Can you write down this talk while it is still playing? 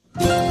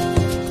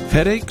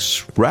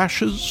Headaches,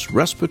 rashes,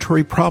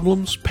 respiratory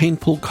problems,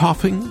 painful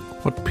coughing.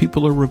 What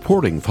people are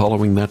reporting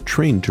following that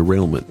train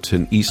derailment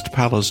in East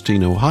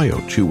Palestine, Ohio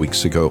 2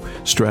 weeks ago,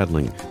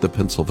 straddling the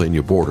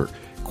Pennsylvania border.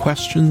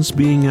 Questions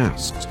being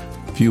asked,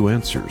 few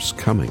answers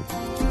coming.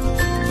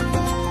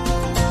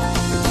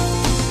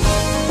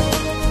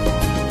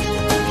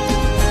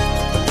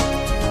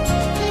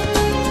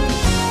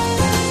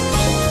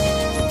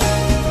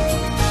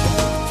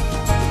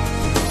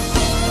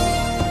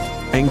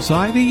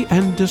 Anxiety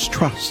and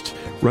distrust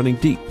running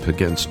deep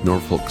against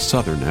Norfolk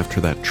Southern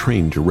after that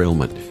train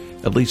derailment.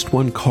 At least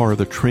one car of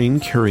the train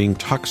carrying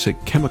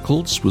toxic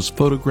chemicals was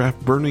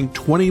photographed burning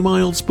 20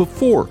 miles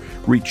before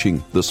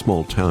reaching the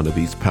small town of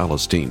East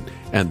Palestine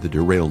and the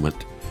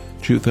derailment.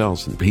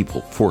 2,000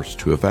 people forced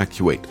to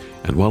evacuate,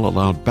 and while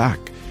allowed back,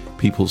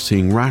 people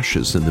seeing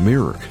rashes in the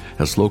mirror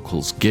as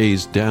locals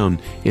gazed down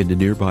into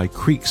nearby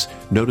creeks,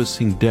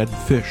 noticing dead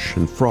fish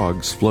and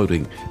frogs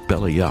floating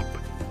belly up.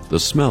 The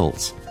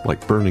smells,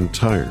 like burning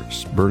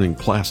tires, burning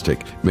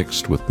plastic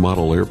mixed with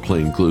model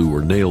airplane glue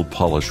or nail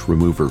polish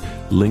remover,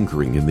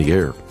 lingering in the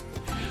air.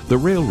 The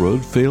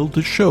railroad failed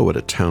to show at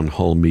a town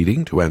hall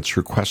meeting to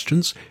answer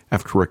questions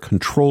after a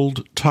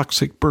controlled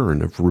toxic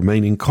burn of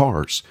remaining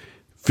cars.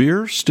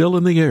 Fear still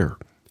in the air,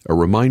 a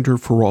reminder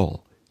for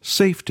all.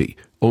 Safety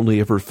only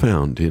ever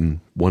found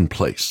in one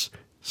place,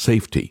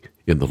 safety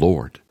in the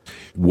Lord.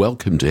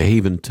 Welcome to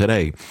Haven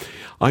Today.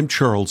 I'm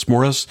Charles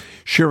Morris,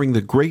 sharing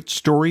the great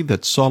story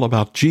that's all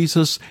about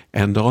Jesus,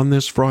 and on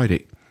this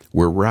Friday,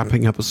 we're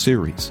wrapping up a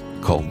series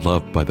called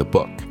Love by the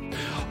Book.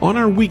 On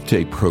our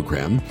weekday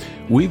program,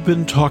 we've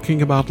been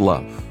talking about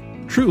love,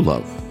 true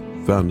love,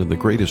 found in the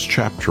greatest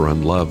chapter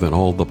on love in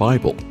all the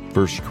Bible,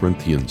 1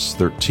 Corinthians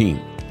 13.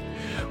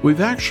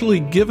 We've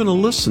actually given a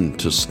listen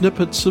to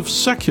snippets of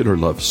secular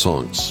love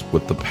songs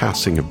with the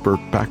passing of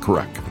Burt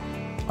Bacharach.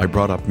 I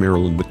brought up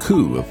Marilyn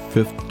McCoo of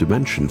Fifth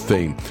Dimension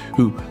fame,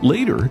 who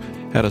later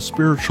had a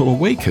spiritual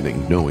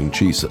awakening knowing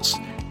Jesus,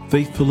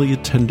 faithfully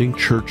attending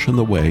church on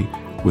the way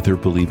with her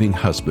believing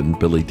husband,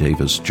 Billy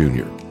Davis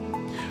Jr.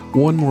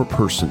 One more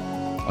person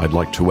I'd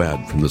like to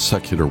add from the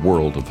secular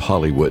world of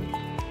Hollywood,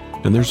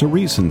 and there's a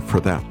reason for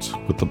that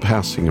with the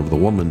passing of the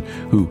woman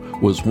who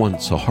was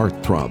once a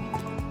heartthrob.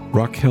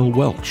 Raquel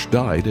Welch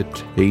died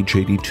at age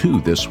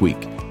 82 this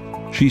week.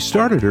 She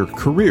started her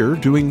career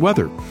doing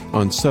weather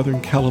on Southern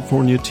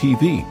California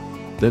TV,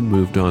 then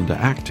moved on to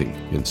acting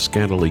in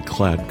scantily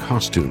clad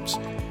costumes.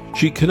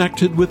 She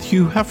connected with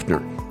Hugh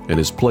Hefner and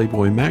his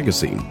Playboy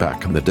magazine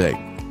back in the day.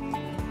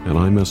 And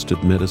I must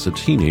admit, as a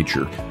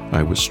teenager,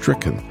 I was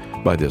stricken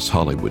by this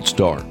Hollywood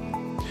star.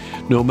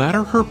 No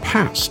matter her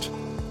past,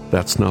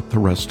 that's not the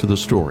rest of the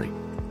story.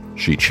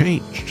 She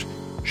changed.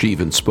 She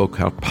even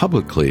spoke out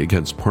publicly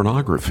against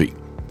pornography.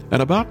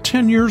 And about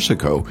 10 years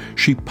ago,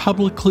 she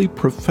publicly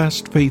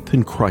professed faith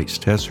in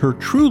Christ as her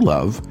true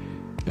love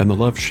and the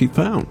love she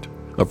found.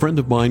 A friend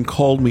of mine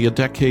called me a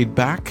decade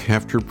back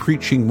after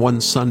preaching one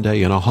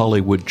Sunday in a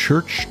Hollywood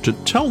church to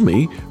tell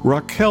me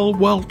Raquel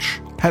Welch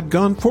had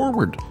gone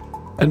forward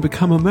and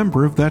become a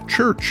member of that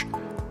church.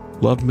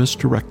 Love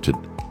misdirected,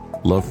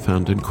 love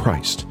found in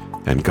Christ,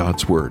 and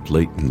God's Word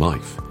late in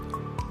life.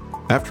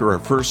 After our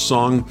first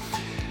song,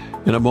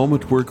 in a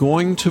moment we're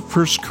going to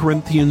 1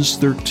 Corinthians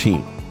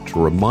 13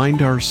 to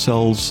remind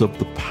ourselves of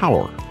the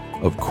power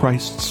of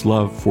Christ's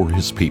love for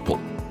His people.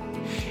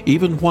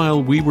 Even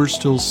while we were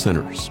still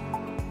sinners,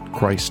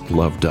 Christ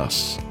loved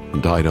us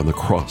and died on the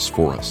cross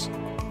for us.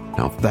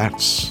 Now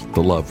that's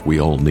the love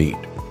we all need.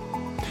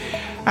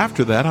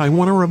 After that, I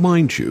want to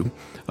remind you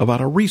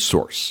about a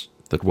resource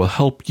that will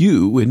help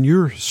you in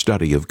your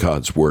study of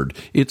God's Word.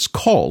 It's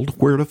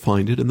called Where to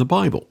Find It in the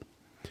Bible.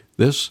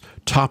 This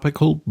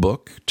topical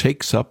book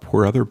takes up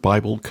where other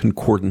Bible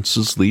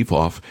concordances leave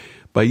off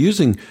by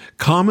using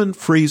common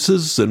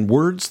phrases and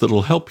words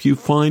that'll help you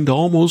find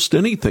almost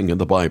anything in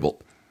the Bible.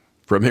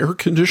 From air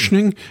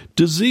conditioning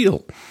to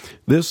zeal.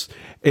 This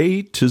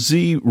A to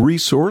Z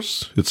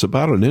resource, it's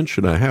about 1.5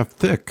 inches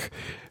thick,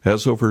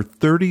 has over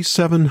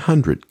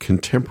 3,700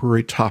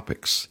 contemporary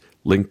topics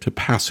linked to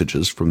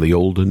passages from the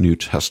Old and New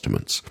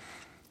Testaments.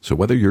 So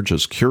whether you're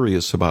just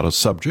curious about a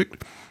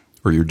subject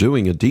or you're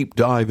doing a deep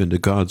dive into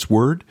God's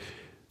Word,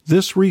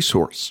 this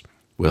resource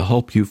will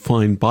help you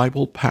find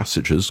Bible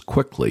passages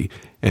quickly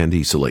and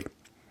easily.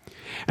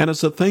 And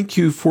as a thank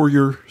you for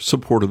your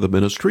support of the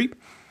ministry,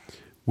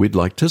 we'd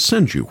like to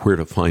send you Where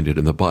to Find It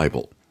in the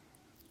Bible.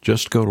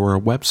 Just go to our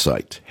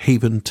website,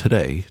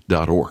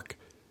 haventoday.org.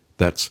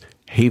 That's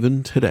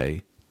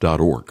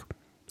haventoday.org.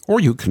 Or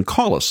you can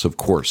call us, of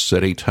course,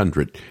 at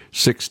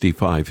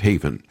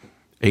 800-65-HAVEN,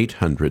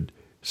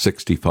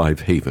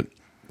 800-65-HAVEN.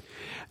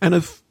 And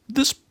if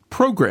this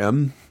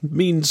program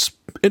means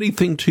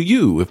anything to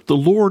you, if the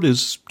Lord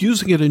is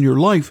using it in your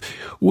life,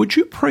 would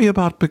you pray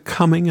about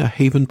becoming a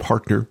Haven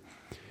partner?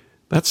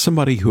 That's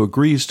somebody who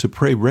agrees to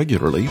pray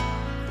regularly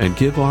and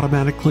give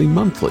automatically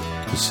monthly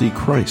to see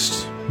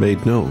Christ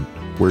made known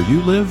where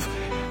you live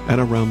and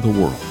around the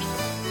world.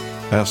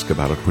 Ask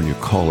about it when you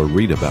call or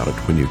read about it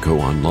when you go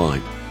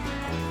online.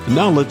 And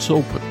now let's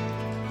open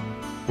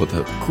with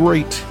a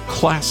great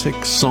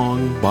classic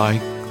song by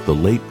the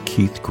late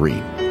Keith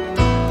Green.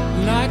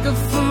 Like a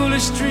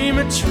foolish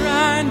dreamer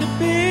trying to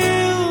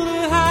build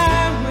a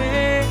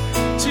highway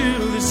to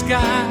the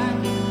sky,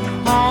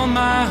 all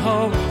my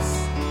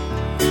hopes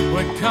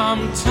would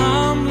come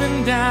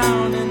tumbling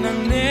down, and I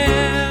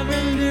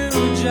never knew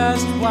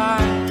just why.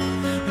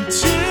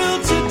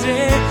 Until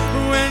today,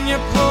 when you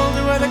pulled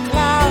away the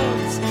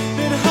clouds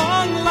that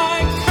hung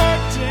like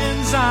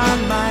curtains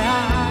on my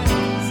eyes.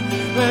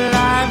 But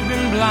I've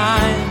been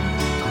blind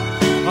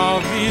all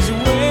these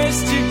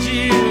wasted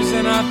years,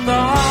 and I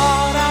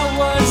thought I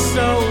was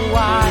so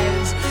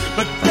wise.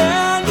 But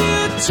then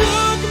you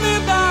took me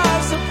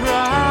by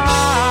surprise,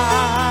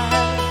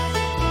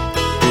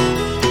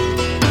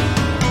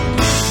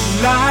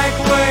 like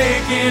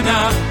waking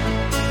up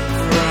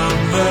from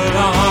the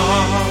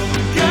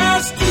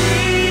longest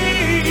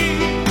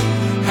dream.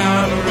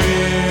 How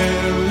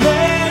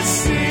really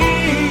see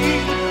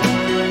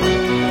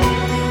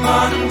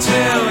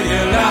until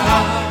your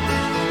love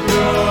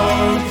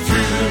broke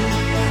through.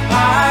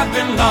 I've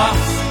been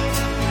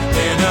lost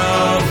in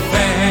a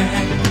fantasy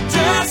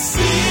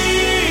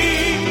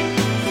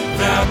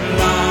that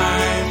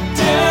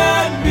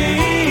blinded me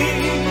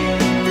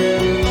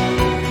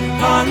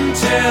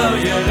until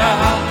your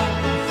love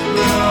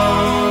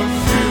broke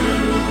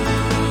through.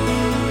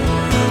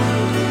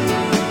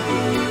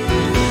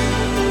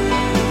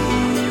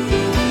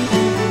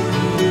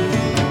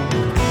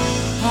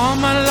 All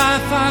my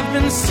life I've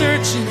been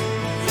searching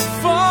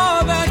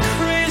for that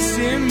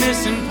crazy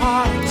missing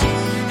part,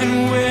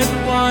 and with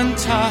one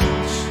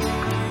touch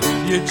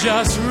you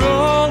just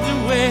rolled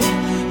away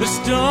the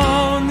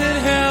stone that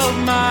held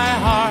my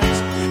heart.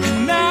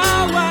 And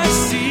now I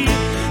see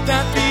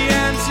that the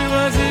answer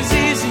was as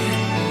easy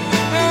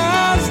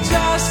as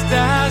just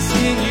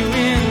asking you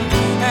in,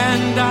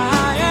 and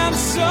I am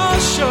so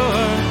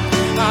sure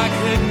I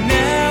could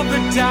never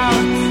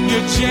doubt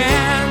your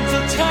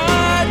gentle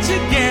touch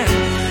again.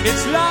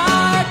 It's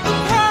like the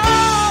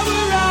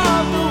power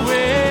of the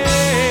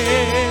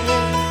wind,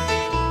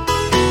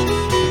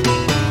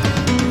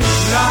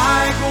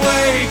 like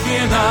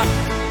waking up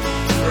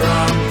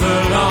from the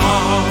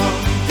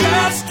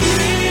longest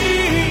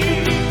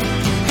dream.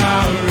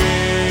 How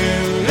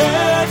real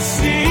it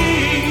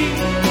seems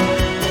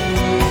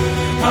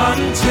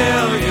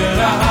until your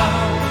love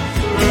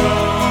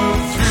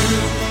broke through.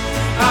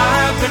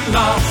 I've been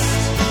lost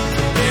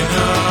in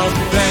a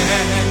fantasy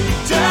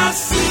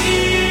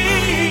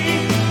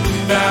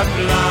that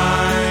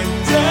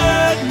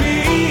blinded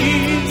me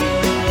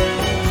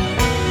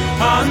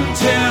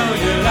until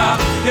your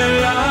love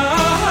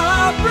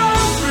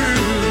broke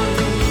through.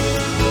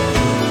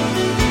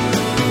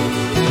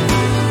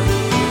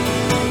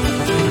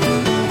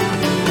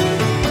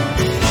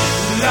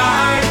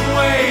 Like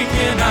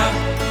waking up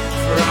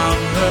from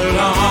the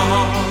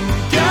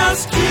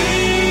longest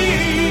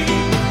dream.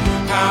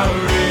 How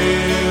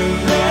real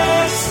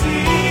it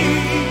seems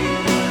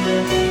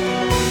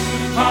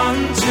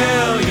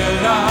until your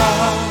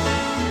love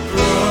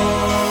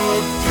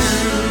broke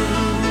through.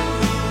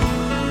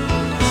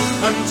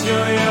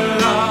 Until your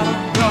love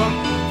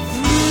broke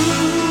through.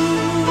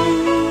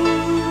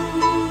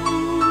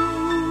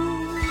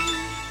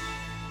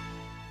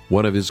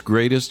 One of his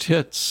greatest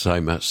hits, I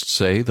must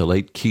say, the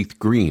late Keith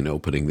Green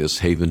opening this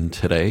Haven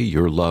Today,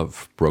 Your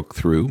Love Broke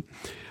Through.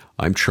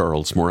 I'm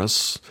Charles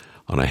Morris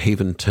on a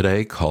Haven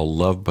Today called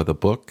Love by the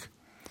Book.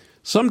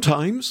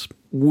 Sometimes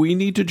we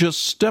need to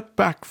just step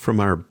back from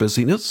our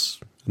busyness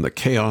and the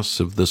chaos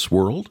of this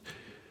world.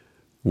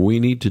 We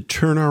need to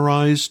turn our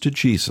eyes to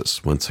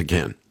Jesus once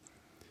again.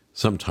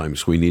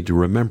 Sometimes we need to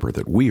remember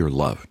that we are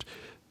loved,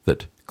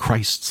 that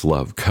Christ's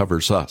love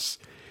covers us.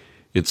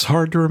 It's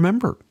hard to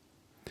remember.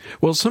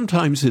 Well,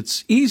 sometimes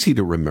it's easy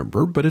to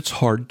remember, but it's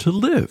hard to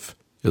live,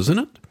 isn't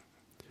it?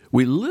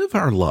 We live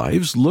our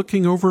lives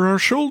looking over our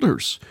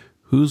shoulders.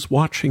 Who's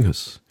watching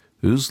us?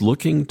 Who's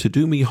looking to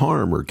do me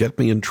harm or get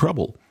me in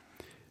trouble?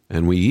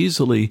 And we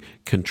easily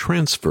can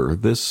transfer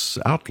this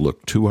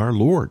outlook to our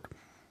Lord.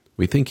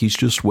 We think he's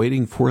just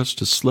waiting for us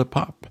to slip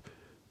up.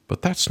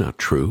 But that's not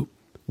true.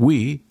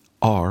 We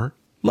are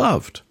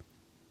loved.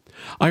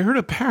 I heard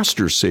a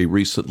pastor say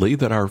recently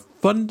that our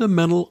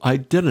fundamental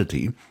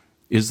identity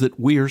is that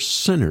we are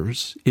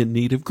sinners in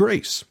need of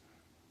grace.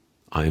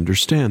 I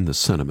understand the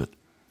sentiment.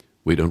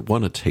 We don't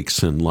want to take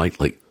sin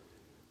lightly,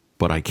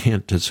 but I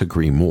can't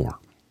disagree more.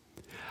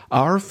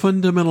 Our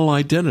fundamental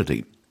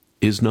identity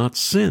is not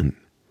sin.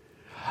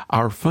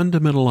 Our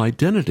fundamental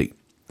identity,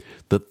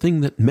 the thing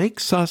that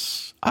makes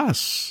us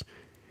us,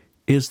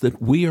 is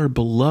that we are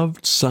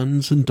beloved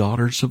sons and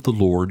daughters of the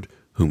Lord,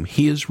 whom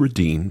he has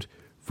redeemed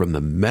from the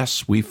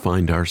mess we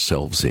find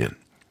ourselves in.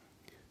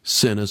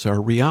 Sin is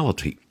our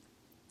reality,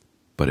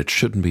 but it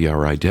shouldn't be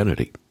our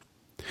identity.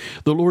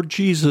 The Lord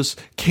Jesus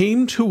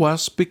came to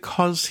us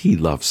because he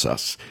loves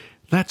us.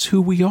 That's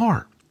who we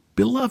are,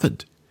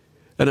 beloved.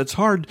 And it's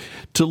hard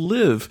to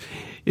live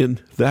in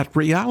that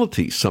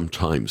reality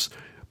sometimes,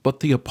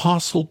 but the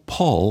Apostle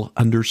Paul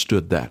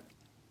understood that.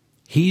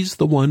 He's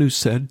the one who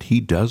said he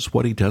does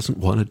what he doesn't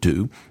want to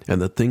do, and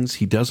the things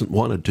he doesn't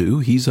want to do,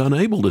 he's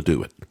unable to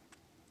do it.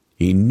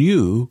 He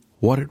knew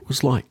what it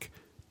was like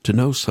to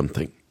know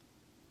something,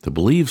 to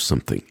believe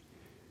something,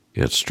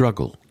 yet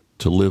struggle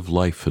to live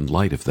life in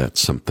light of that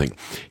something.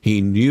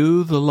 He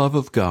knew the love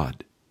of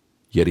God,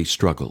 yet he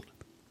struggled.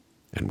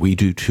 And we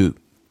do too.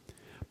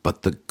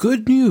 But the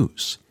good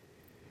news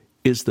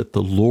is that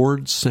the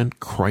Lord sent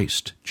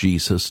Christ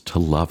Jesus to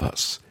love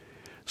us,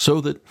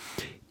 so that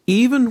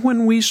even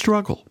when we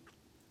struggle,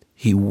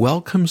 he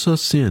welcomes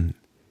us in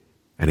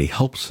and he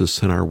helps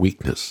us in our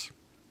weakness.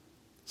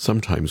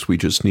 Sometimes we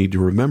just need to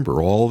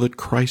remember all that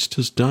Christ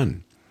has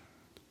done.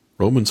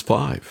 Romans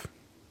 5,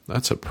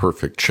 that's a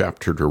perfect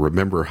chapter to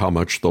remember how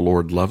much the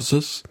Lord loves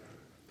us.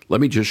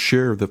 Let me just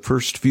share the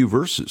first few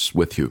verses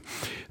with you.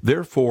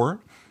 Therefore,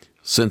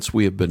 since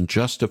we have been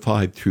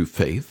justified through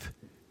faith,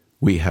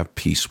 we have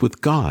peace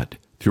with God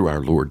through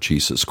our Lord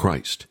Jesus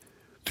Christ,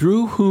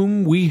 through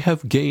whom we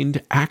have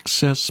gained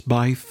access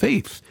by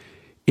faith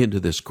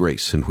into this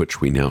grace in which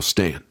we now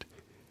stand.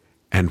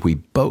 And we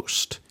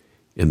boast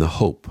in the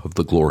hope of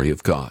the glory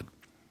of God.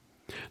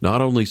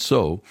 Not only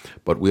so,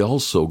 but we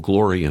also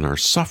glory in our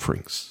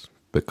sufferings,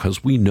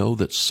 because we know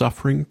that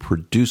suffering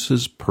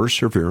produces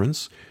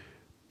perseverance,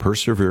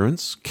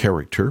 perseverance,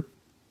 character,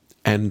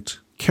 and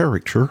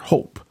character,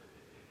 hope.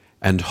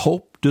 And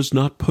hope does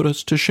not put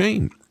us to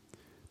shame,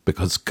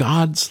 because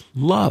God's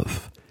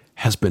love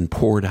has been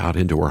poured out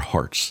into our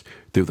hearts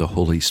through the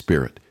Holy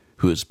Spirit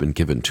who has been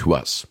given to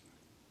us.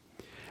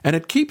 And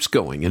it keeps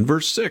going. In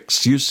verse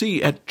 6, you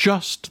see, at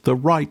just the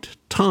right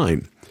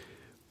time,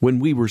 when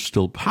we were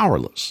still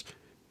powerless,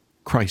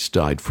 Christ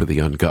died for the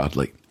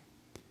ungodly.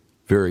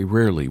 Very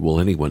rarely will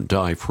anyone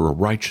die for a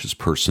righteous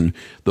person,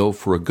 though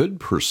for a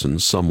good person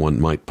someone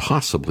might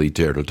possibly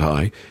dare to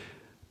die.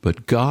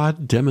 But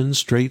God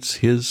demonstrates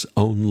his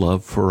own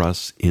love for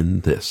us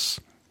in this: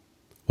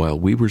 while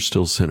we were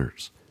still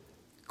sinners,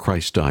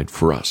 Christ died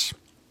for us.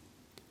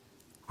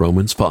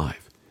 Romans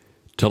 5,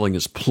 telling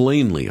us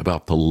plainly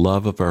about the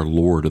love of our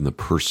Lord in the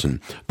person,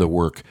 the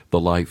work, the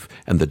life,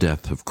 and the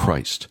death of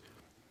Christ.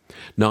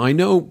 Now, I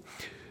know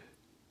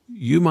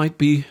you might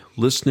be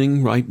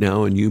listening right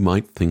now and you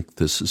might think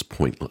this is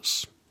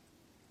pointless.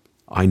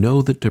 I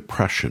know that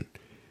depression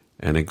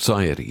and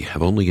anxiety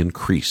have only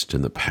increased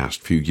in the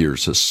past few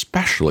years,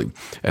 especially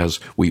as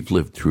we've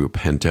lived through a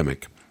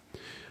pandemic.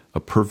 A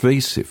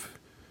pervasive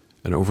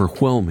and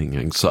overwhelming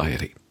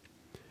anxiety.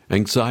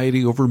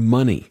 Anxiety over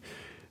money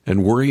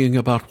and worrying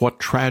about what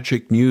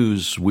tragic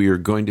news we are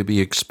going to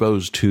be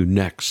exposed to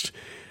next.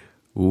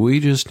 We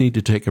just need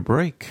to take a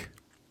break.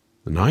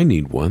 And I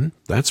need one,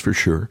 that's for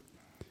sure.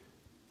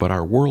 But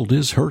our world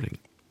is hurting,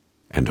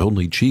 and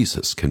only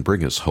Jesus can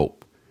bring us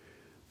hope.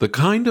 The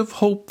kind of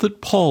hope that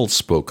Paul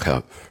spoke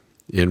of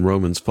in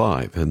Romans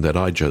 5 and that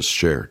I just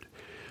shared.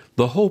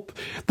 The hope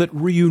that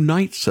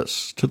reunites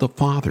us to the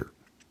Father.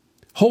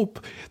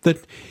 Hope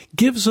that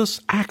gives us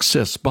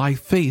access by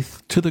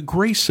faith to the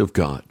grace of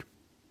God.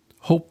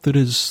 Hope that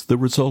is the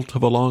result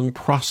of a long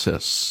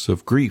process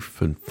of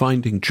grief and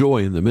finding joy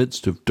in the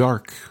midst of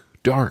dark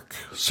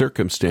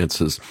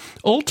circumstances.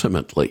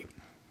 Ultimately,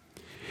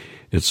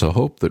 it's a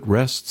hope that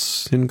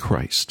rests in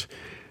Christ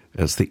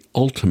as the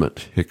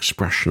ultimate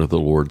expression of the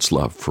Lord's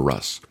love for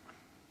us.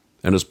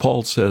 And as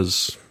Paul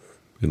says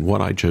in what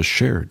I just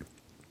shared,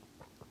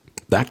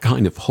 that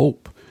kind of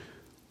hope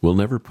will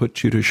never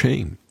put you to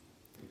shame.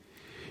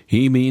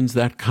 He means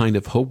that kind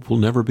of hope will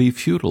never be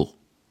futile.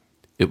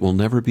 It will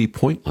never be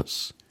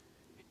pointless.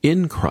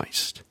 In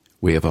Christ,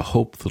 we have a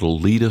hope that will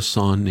lead us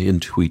on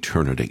into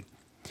eternity.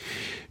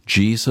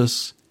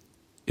 Jesus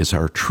is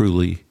our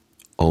truly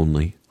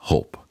only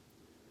hope.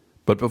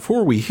 But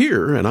before we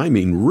hear, and I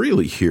mean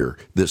really hear,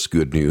 this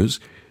good news,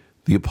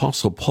 the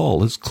Apostle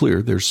Paul is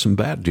clear there's some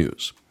bad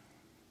news.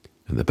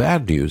 And the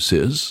bad news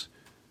is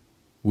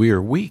we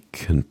are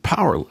weak and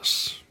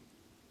powerless.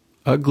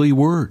 Ugly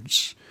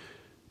words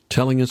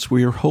telling us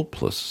we are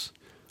hopeless,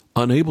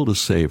 unable to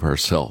save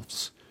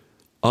ourselves,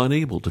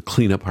 unable to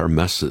clean up our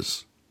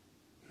messes.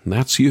 And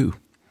that's you.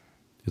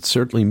 It's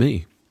certainly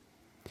me.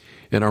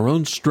 In our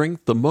own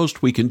strength, the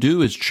most we can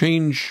do is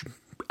change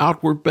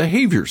outward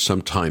behavior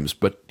sometimes,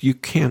 but you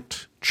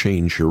can't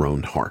change your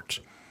own heart.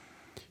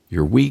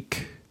 You're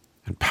weak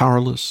and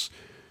powerless.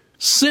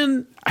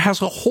 Sin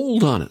has a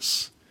hold on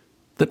us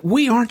that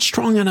we aren't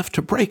strong enough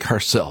to break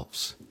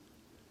ourselves.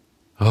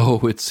 Oh,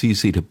 it's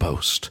easy to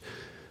boast,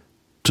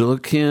 to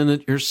look in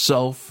at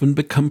yourself and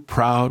become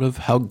proud of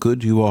how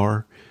good you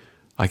are.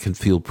 I can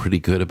feel pretty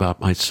good about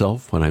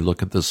myself when I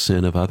look at the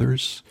sin of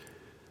others.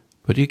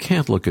 But you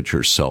can't look at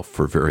yourself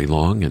for very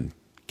long and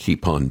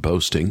keep on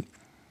boasting,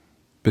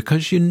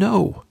 because you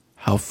know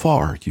how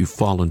far you've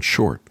fallen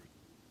short.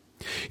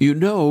 You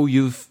know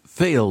you've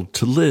failed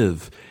to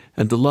live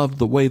and to love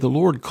the way the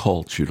Lord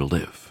called you to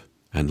live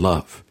and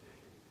love.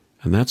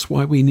 And that's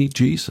why we need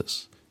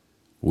Jesus.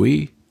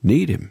 We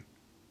need him.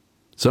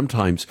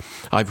 Sometimes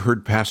I've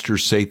heard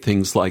pastors say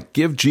things like,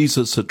 give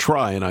Jesus a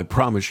try and I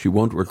promise you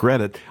won't regret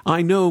it.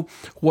 I know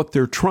what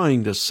they're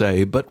trying to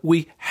say, but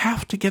we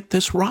have to get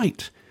this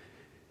right.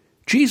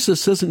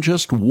 Jesus isn't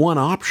just one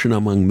option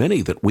among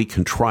many that we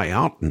can try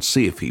out and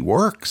see if he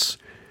works.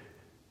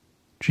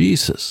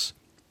 Jesus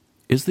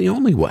is the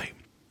only way.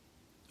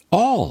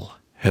 All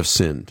have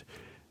sinned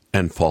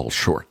and fall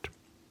short.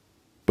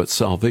 But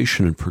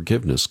salvation and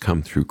forgiveness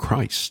come through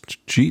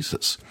Christ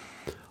Jesus,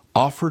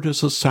 offered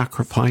as a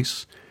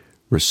sacrifice,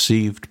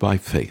 received by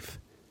faith.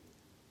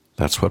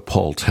 That's what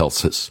Paul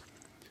tells us.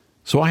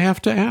 So I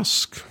have to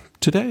ask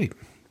today,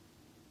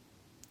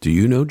 do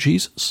you know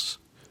Jesus?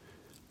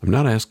 I'm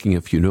not asking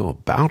if you know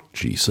about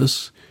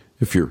Jesus,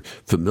 if you're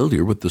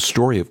familiar with the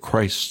story of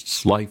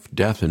Christ's life,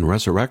 death, and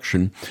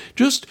resurrection.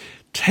 Just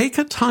take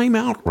a time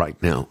out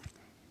right now.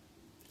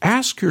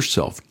 Ask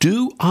yourself,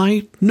 do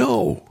I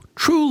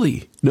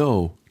truly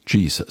know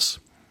Jesus?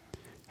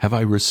 Have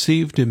I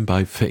received him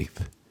by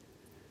faith?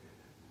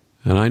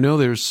 And I know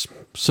there's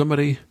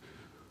somebody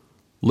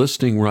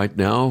listening right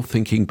now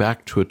thinking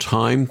back to a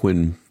time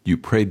when you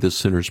prayed the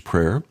sinner's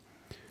prayer.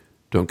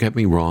 Don't get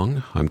me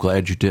wrong, I'm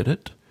glad you did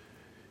it.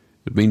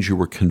 It means you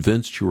were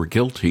convinced you were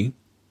guilty.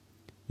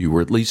 You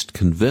were at least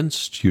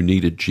convinced you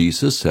needed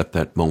Jesus at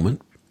that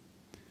moment.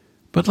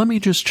 But let me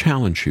just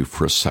challenge you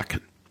for a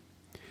second.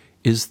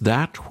 Is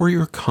that where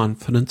your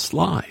confidence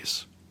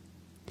lies?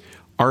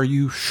 Are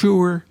you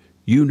sure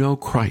you know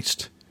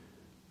Christ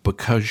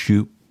because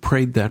you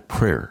prayed that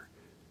prayer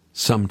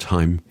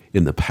sometime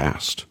in the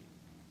past?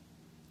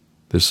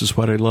 This is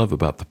what I love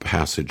about the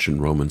passage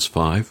in Romans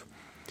 5.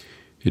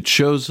 It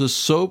shows us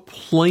so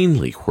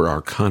plainly where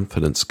our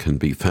confidence can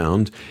be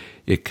found.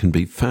 It can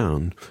be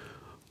found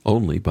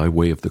only by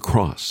way of the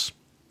cross.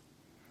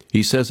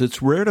 He says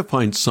it's rare to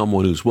find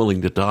someone who's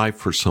willing to die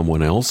for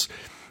someone else.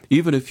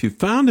 Even if you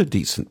found a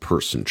decent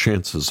person,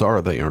 chances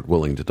are they aren't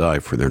willing to die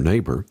for their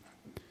neighbor.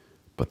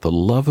 But the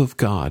love of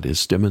God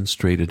is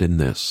demonstrated in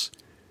this.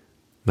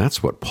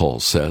 That's what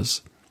Paul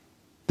says.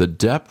 The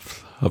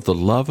depth of the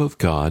love of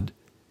God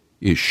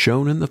is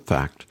shown in the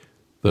fact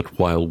that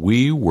while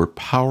we were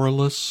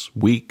powerless,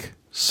 weak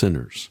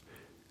sinners,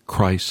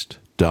 Christ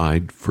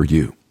died for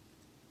you.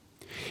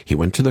 He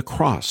went to the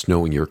cross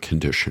knowing your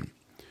condition,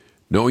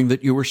 knowing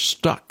that you were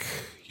stuck,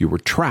 you were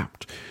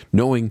trapped,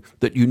 knowing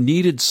that you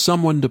needed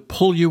someone to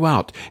pull you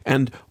out.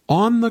 And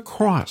on the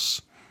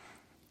cross,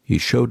 he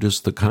showed us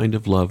the kind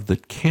of love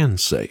that can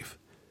save,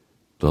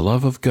 the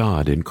love of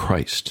God in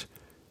Christ,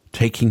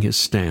 taking his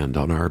stand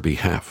on our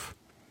behalf.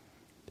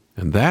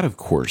 And that, of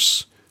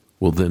course,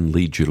 will then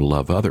lead you to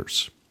love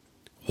others.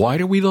 Why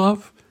do we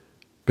love?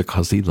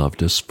 Because he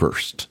loved us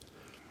first.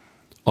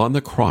 On the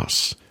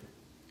cross,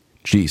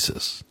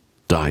 Jesus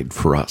died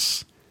for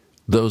us,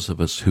 those of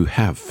us who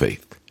have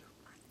faith.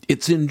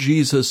 It's in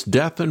Jesus'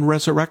 death and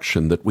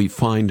resurrection that we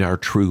find our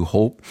true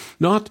hope.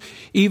 Not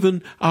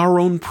even our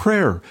own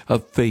prayer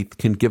of faith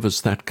can give us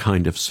that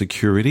kind of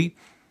security.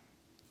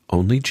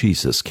 Only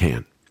Jesus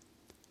can.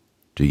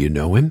 Do you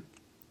know him?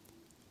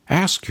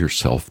 Ask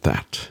yourself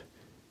that,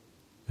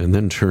 and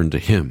then turn to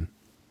him.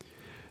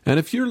 And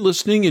if you're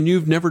listening and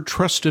you've never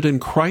trusted in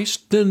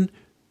Christ, then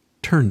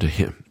turn to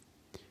him.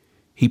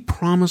 He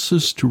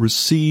promises to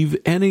receive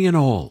any and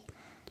all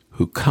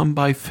who come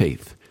by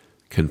faith,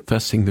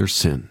 confessing their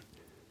sin.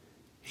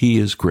 He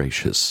is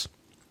gracious,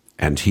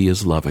 and he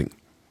is loving,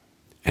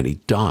 and he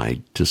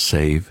died to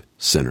save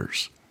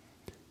sinners.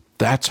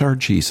 That's our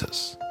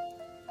Jesus.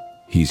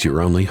 He's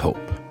your only hope.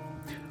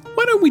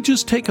 Why don't we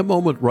just take a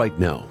moment right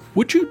now?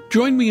 Would you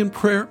join me in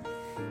prayer?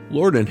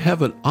 Lord in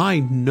heaven,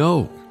 I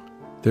know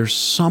there's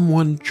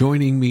someone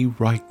joining me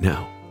right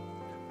now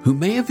who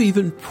may have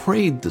even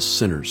prayed the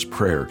sinner's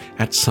prayer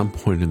at some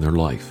point in their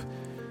life.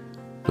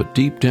 But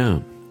deep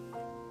down,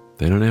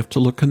 they don't have to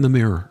look in the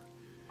mirror.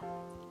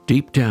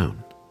 Deep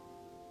down,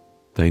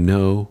 they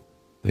know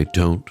they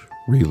don't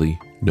really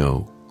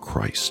know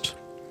Christ.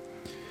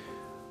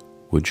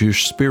 Would your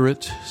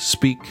Spirit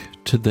speak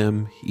to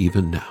them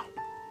even now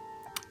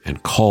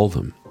and call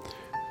them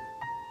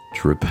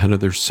to repent of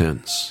their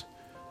sins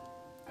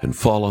and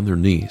fall on their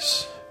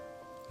knees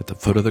at the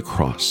foot of the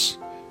cross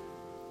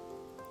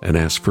and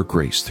ask for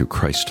grace through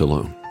Christ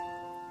alone?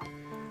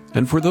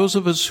 And for those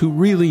of us who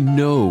really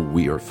know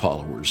we are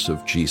followers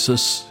of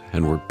Jesus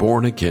and we're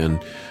born again,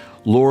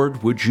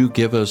 Lord, would you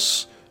give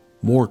us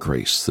more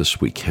grace this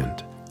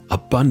weekend,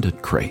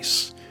 abundant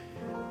grace.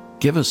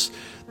 Give us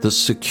the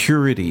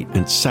security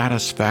and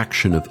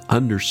satisfaction of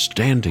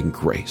understanding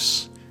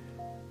grace,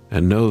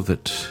 and know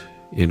that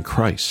in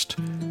Christ,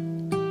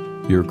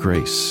 your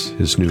grace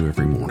is new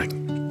every morning.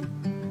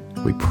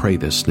 We pray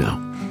this now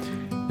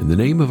in the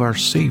name of our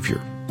Savior,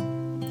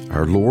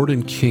 our Lord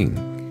and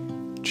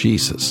King,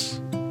 Jesus.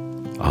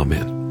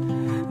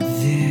 Amen.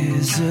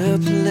 There's a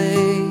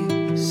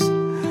place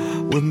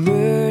where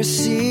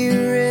mercy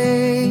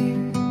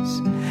reigns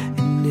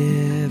and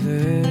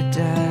never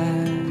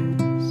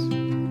dies.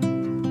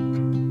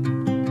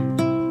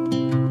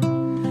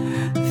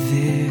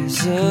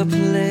 There's a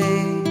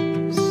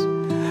place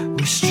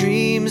where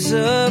streams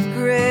of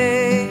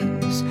grace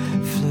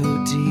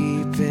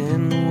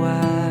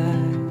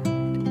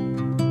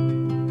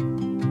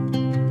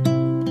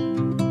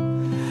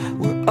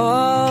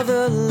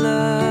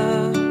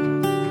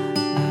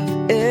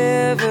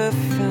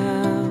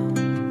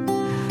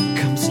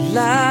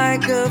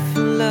like a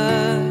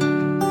flood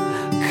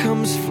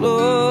comes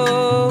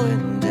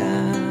flowing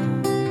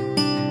down.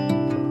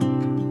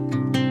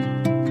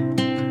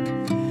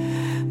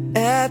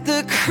 At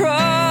the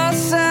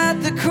cross,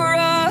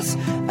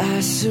 I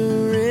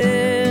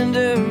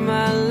surrender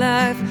my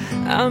life.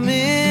 I'm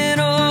in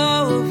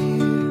awe of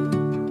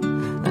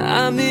you.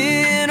 I'm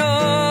in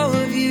awe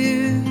of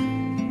you.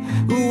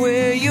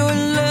 Where your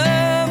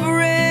love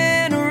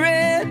ran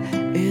red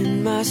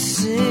and my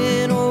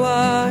sin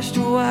washed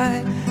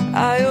white.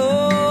 I owe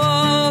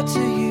all to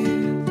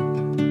you.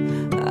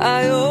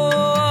 I owe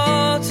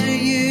all to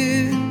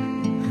you,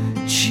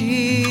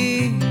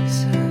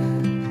 Jesus.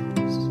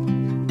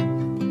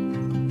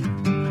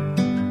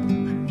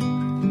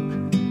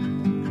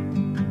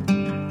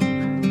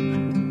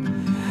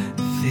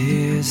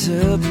 There's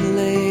a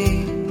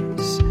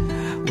place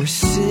where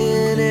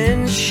sin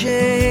and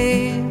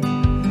shame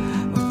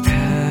are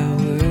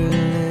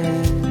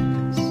powerless,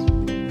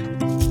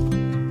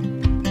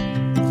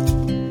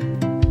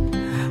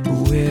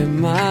 where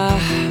my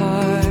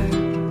heart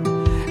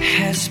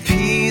has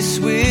peace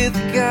with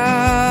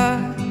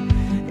God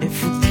and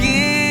forgiveness,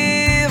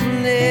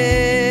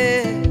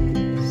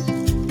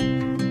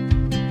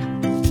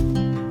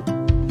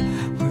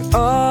 where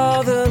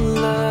all the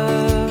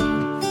love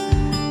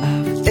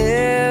I've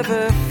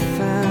ever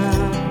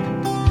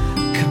found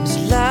comes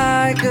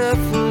like a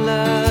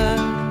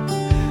flood,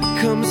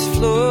 comes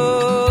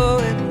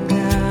flowing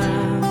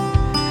down.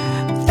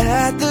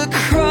 At the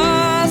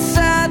cross,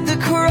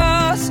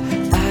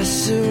 I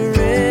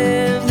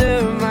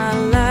surrender my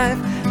life.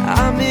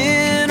 I'm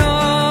in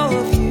awe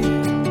of you.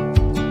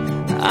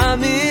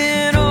 I'm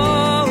in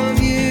awe of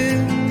you.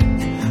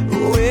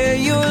 Where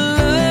your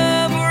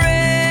love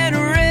ran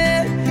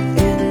red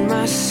and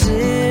my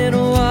sin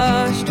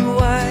washed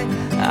white.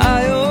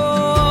 I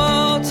owe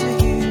all to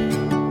you.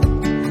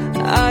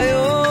 I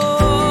owe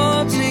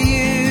all to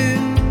you.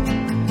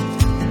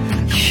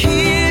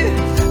 Here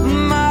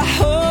my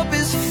hope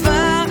is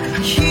found.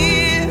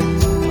 Here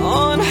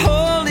on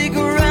holy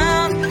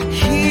ground.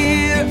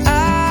 Here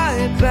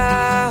I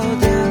bow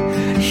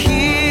down.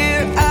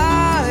 Here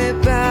I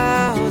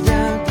bow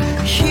down.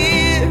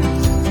 Here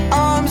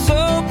arms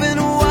open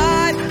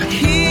wide.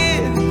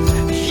 Here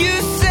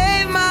you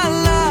save my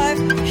life.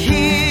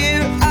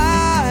 Here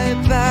I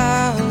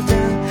bow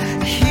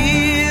down.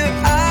 Here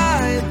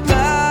I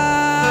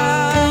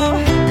bow.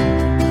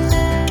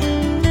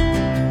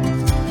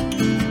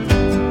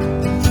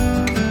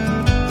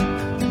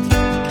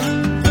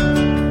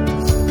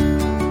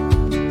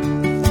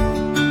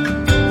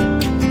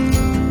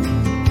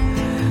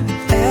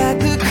 At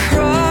the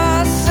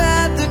cross,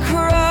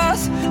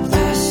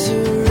 I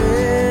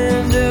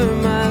surrender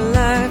my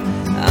life.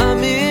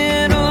 I'm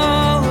in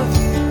awe of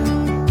you.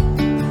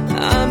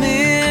 I'm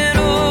in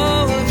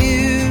awe of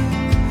you.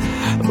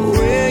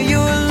 Where your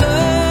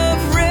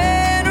love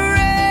ran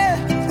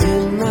red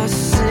and my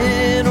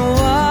sin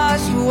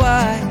washed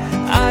white.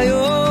 I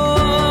owe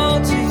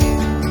all to you.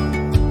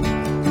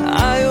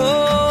 I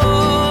owe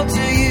all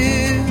to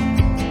you.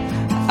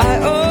 I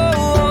owe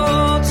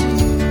all to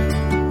you.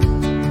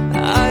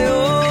 I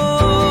owe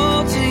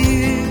all to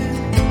you,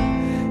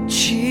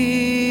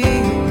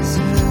 Jesus.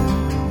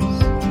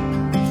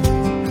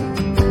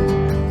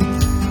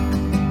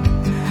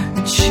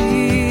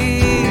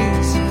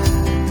 Jesus.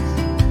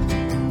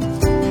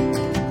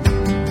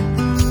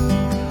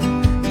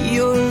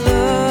 Your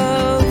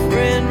love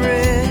ran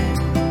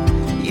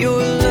red.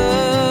 Your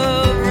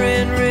love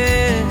ran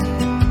red.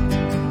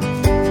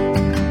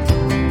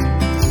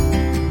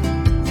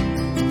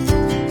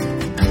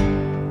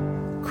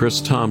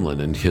 Chris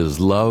Tomlin and his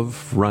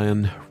Love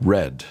Ran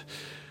Red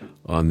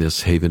on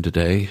this Haven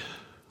today.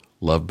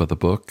 Love by the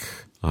Book.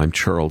 I'm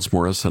Charles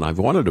Morris, and I've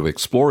wanted to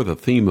explore the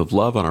theme of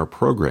love on our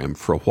program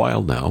for a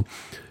while now,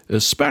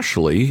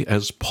 especially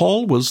as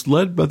Paul was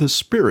led by the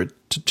Spirit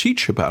to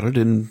teach about it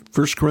in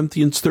 1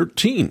 Corinthians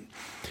 13.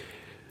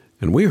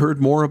 And we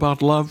heard more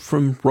about love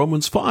from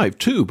Romans 5,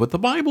 too, but the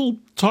Bible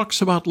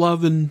talks about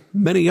love in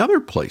many other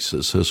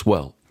places as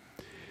well.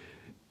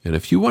 And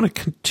if you want to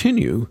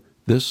continue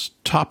this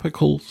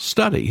topical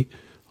study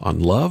on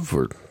love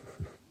or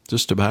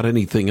just about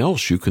anything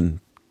else, you can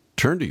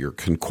turn to your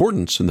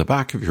concordance in the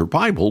back of your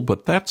Bible,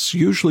 but that's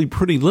usually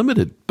pretty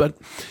limited. But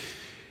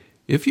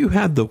if you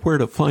had the Where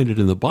to Find It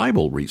in the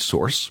Bible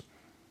resource,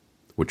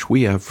 which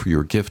we have for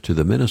your gift to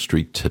the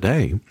ministry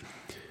today,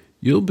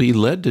 you'll be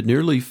led to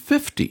nearly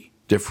 50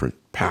 different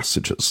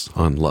passages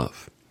on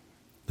love.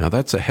 Now,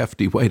 that's a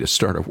hefty way to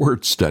start a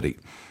word study.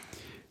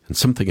 And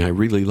something I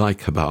really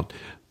like about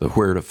the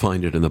Where to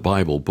Find It in the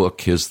Bible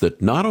book is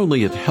that not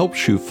only it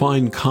helps you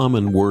find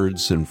common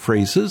words and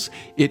phrases,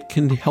 it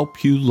can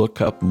help you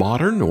look up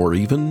modern or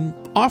even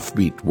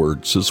offbeat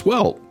words as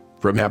well,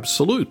 from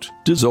absolute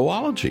to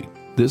zoology.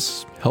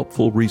 This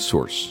helpful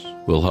resource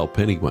will help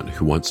anyone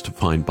who wants to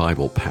find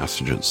Bible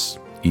passages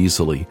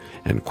easily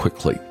and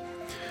quickly.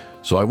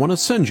 So I want to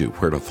send you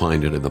Where to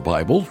Find It in the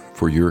Bible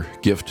for your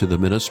gift to the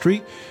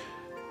ministry.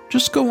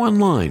 Just go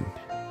online.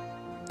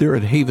 They're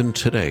at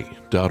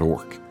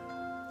haventoday.org.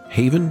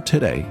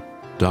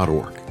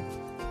 haventoday.org.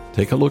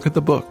 Take a look at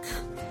the book.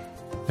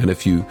 And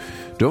if you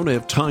don't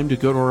have time to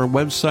go to our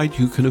website,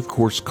 you can, of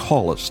course,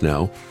 call us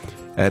now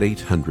at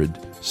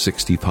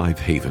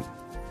 800-65-HAVEN.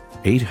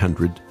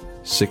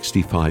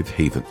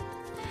 800-65-HAVEN.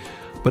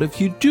 But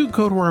if you do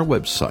go to our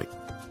website,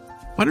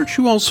 why don't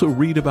you also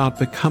read about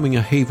becoming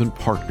a Haven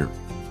partner?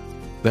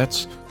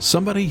 That's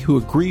somebody who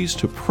agrees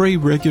to pray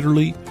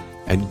regularly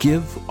and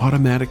give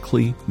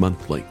automatically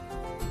monthly.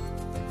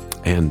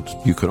 And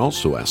you can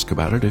also ask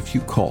about it if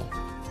you call.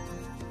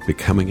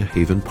 Becoming a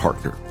Haven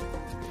partner.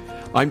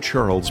 I'm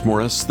Charles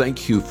Morris.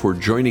 Thank you for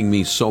joining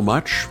me so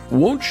much.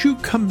 Won't you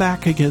come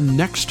back again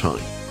next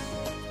time,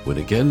 when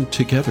again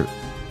together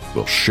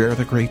we'll share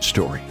the great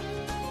story.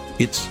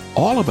 It's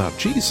all about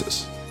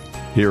Jesus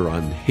here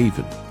on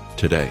Haven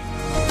Today.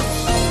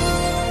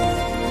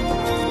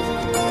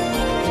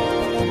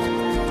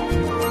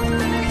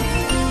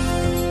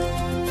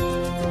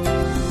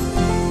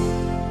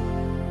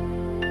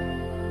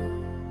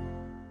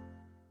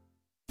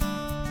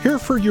 Here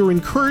for your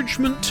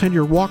encouragement and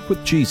your walk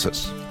with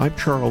Jesus. I'm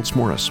Charles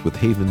Morris with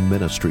Haven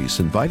Ministries,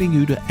 inviting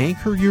you to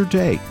anchor your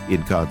day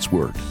in God's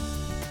Word.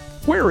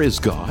 Where is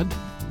God?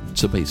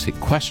 It's a basic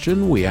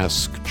question we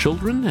ask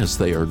children as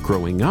they are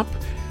growing up,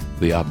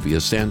 the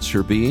obvious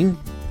answer being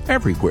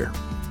everywhere.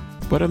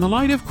 But in the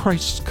light of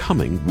Christ's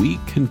coming, we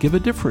can give a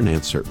different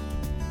answer.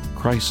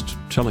 Christ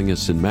telling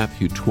us in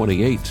Matthew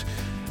 28,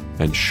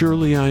 "And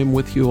surely I am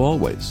with you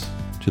always,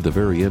 to the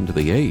very end of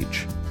the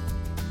age."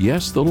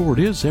 Yes, the Lord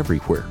is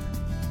everywhere.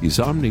 He's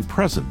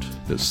omnipresent,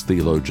 as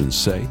theologians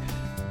say,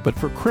 but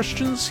for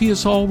Christians, He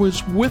is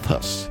always with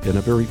us in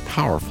a very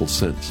powerful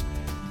sense.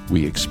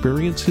 We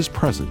experience His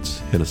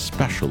presence in a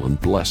special and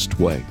blessed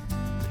way.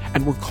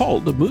 And we're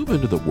called to move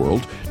into the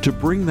world to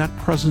bring that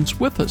presence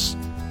with us.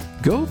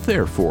 "Go,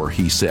 therefore,"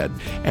 He said,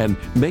 "and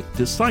make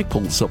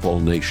disciples of all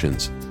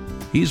nations."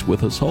 He's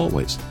with us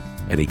always,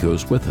 and He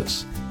goes with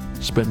us.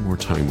 Spend more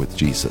time with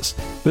Jesus.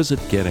 Visit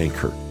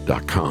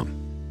getanchor.com.